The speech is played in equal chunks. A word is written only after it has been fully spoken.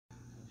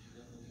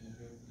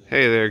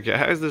Hey there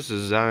guys, this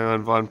is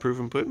Xion von Proof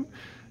and Pudding,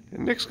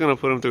 and Nick's going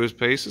to put him through his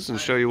paces and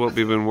show you what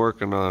we've been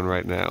working on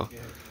right now.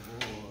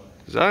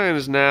 Xion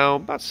is now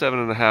about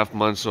 7.5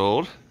 months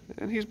old,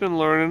 and he's been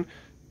learning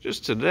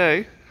just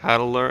today how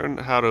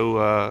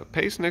to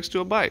pace next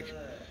to a bike.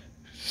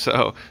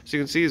 So as you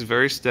can see, he's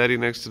very steady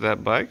next to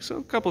that bike. So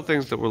a couple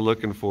things that we're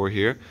looking for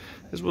here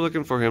is we're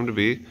looking for him to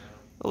be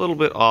a little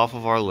bit off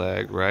of our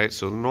leg, right?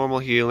 So normal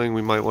heeling,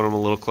 we might want him a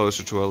little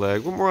closer to our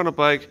leg. When we're on a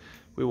bike,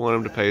 we want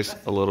him to pace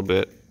a little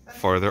bit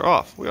farther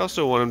off. We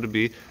also want him to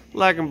be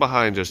lagging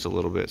behind just a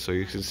little bit. So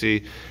you can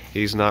see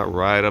he's not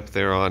right up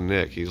there on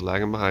Nick. He's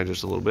lagging behind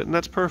just a little bit, and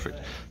that's perfect.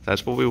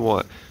 That's what we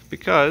want,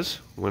 because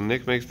when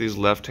Nick makes these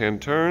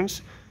left-hand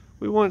turns,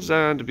 we want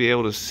Xion to be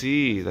able to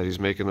see that he's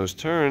making those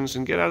turns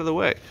and get out of the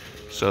way,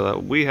 so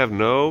that we have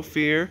no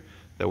fear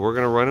that we're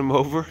going to run him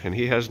over, and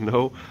he has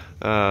no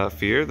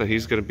fear that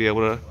he's going to be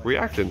able to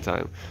react in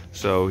time.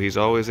 So he's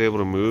always able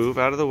to move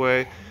out of the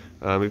way.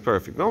 Be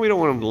perfect. No, we don't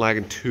want him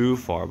lagging too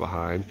far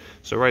behind.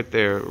 So right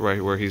there,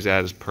 right where he's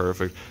at is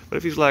perfect. But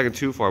if he's lagging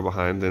too far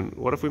behind, then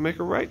what if we make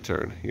a right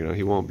turn? You know,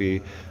 he won't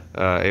be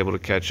able to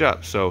catch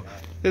up. So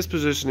his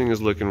positioning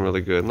is looking really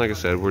good. And like I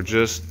said, we're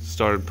just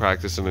started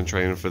practicing and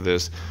training for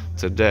this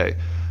today.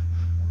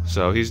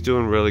 So he's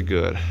doing really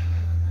good.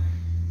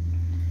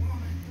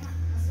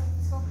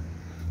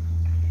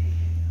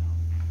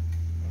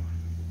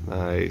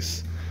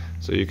 Nice.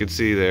 So you can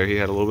see there he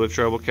had a little bit of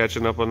trouble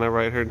catching up on that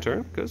right-hand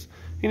turn because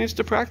he needs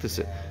to practice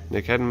it.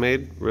 Nick hadn't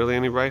made really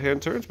any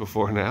right-hand turns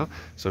before now,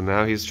 so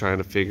now he's trying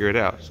to figure it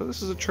out. So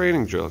this is a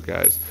training drill,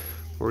 guys.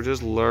 We're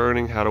just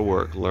learning how to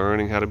work,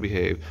 learning how to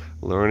behave,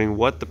 learning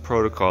what the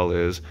protocol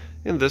is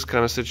in this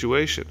kind of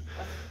situation.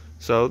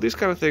 So these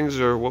kind of things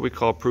are what we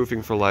call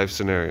proofing for life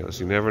scenarios.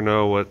 You never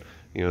know what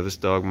this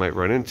dog might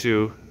run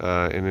into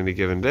in any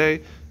given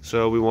day,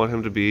 so we want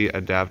him to be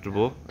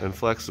adaptable and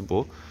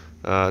flexible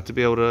to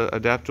be able to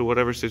adapt to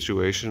whatever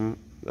situation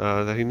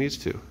that he needs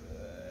to.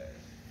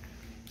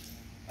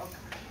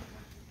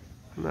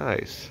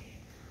 Nice.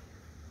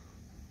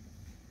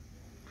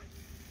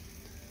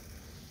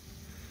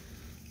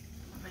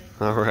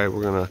 All right,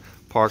 we're gonna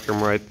park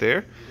him right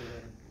there.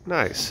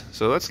 Nice.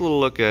 So that's a little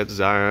look at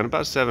Xion,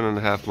 about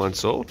 7.5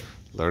 months old,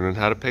 learning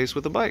how to pace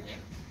with a bike.